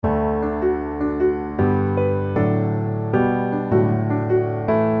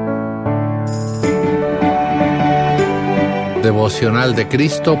Devocional de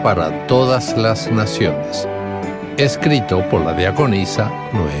Cristo para todas las naciones. Escrito por la diaconisa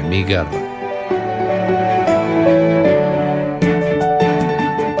Noemí Guerra.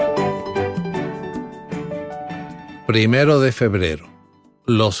 Primero de febrero.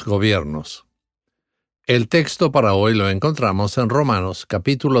 Los gobiernos. El texto para hoy lo encontramos en Romanos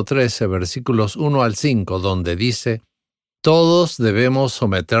capítulo 13, versículos 1 al 5, donde dice: Todos debemos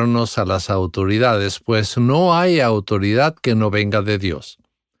someternos a las autoridades, pues no hay autoridad que no venga de Dios.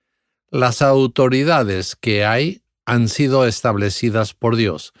 Las autoridades que hay han sido establecidas por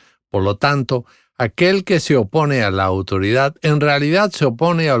Dios. Por lo tanto, aquel que se opone a la autoridad en realidad se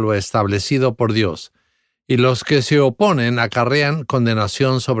opone a lo establecido por Dios, y los que se oponen acarrean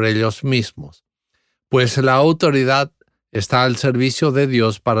condenación sobre ellos mismos, pues la autoridad está al servicio de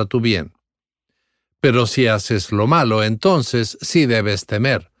Dios para tu bien. Pero si haces lo malo, entonces sí debes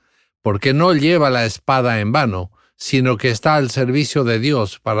temer, porque no lleva la espada en vano, sino que está al servicio de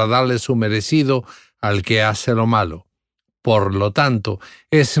Dios para darle su merecido al que hace lo malo. Por lo tanto,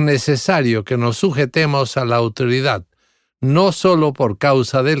 es necesario que nos sujetemos a la autoridad, no solo por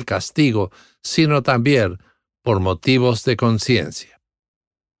causa del castigo, sino también por motivos de conciencia.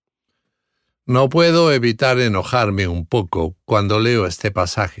 No puedo evitar enojarme un poco cuando leo este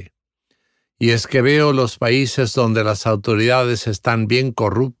pasaje. Y es que veo los países donde las autoridades están bien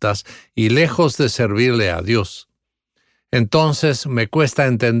corruptas y lejos de servirle a Dios. Entonces me cuesta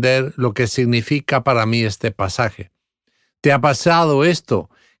entender lo que significa para mí este pasaje. ¿Te ha pasado esto,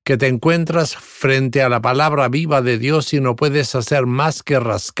 que te encuentras frente a la palabra viva de Dios y no puedes hacer más que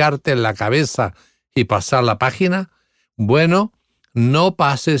rascarte en la cabeza y pasar la página? Bueno, no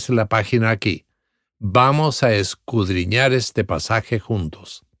pases la página aquí. Vamos a escudriñar este pasaje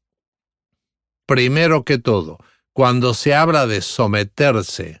juntos. Primero que todo, cuando se habla de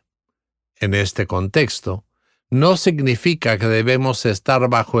someterse en este contexto, no significa que debemos estar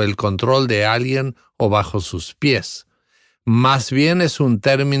bajo el control de alguien o bajo sus pies. Más bien es un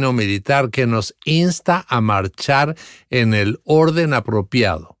término militar que nos insta a marchar en el orden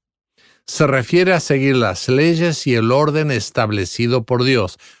apropiado. Se refiere a seguir las leyes y el orden establecido por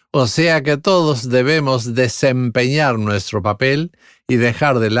Dios, o sea que todos debemos desempeñar nuestro papel y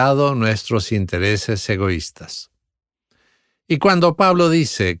dejar de lado nuestros intereses egoístas. Y cuando Pablo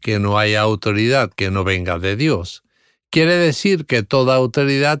dice que no hay autoridad que no venga de Dios, quiere decir que toda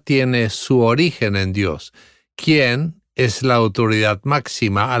autoridad tiene su origen en Dios, quien es la autoridad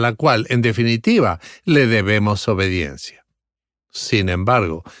máxima a la cual, en definitiva, le debemos obediencia. Sin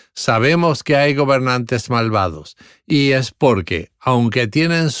embargo, sabemos que hay gobernantes malvados, y es porque, aunque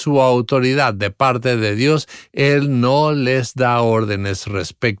tienen su autoridad de parte de Dios, Él no les da órdenes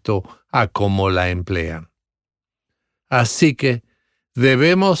respecto a cómo la emplean. Así que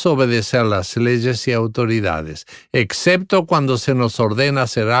debemos obedecer las leyes y autoridades, excepto cuando se nos ordena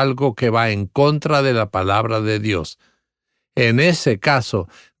hacer algo que va en contra de la palabra de Dios. En ese caso,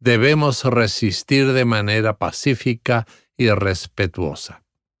 debemos resistir de manera pacífica y respetuosa.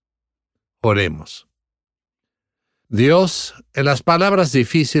 Oremos. Dios, en las palabras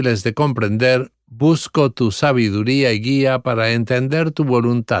difíciles de comprender, busco tu sabiduría y guía para entender tu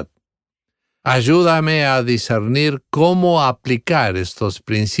voluntad. Ayúdame a discernir cómo aplicar estos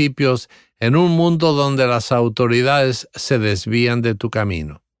principios en un mundo donde las autoridades se desvían de tu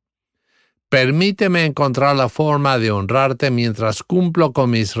camino. Permíteme encontrar la forma de honrarte mientras cumplo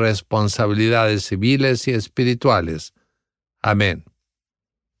con mis responsabilidades civiles y espirituales. Amén.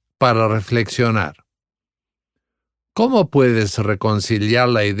 Para reflexionar. ¿Cómo puedes reconciliar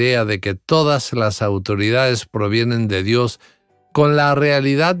la idea de que todas las autoridades provienen de Dios con la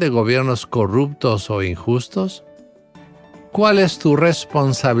realidad de gobiernos corruptos o injustos? ¿Cuál es tu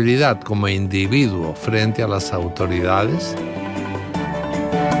responsabilidad como individuo frente a las autoridades?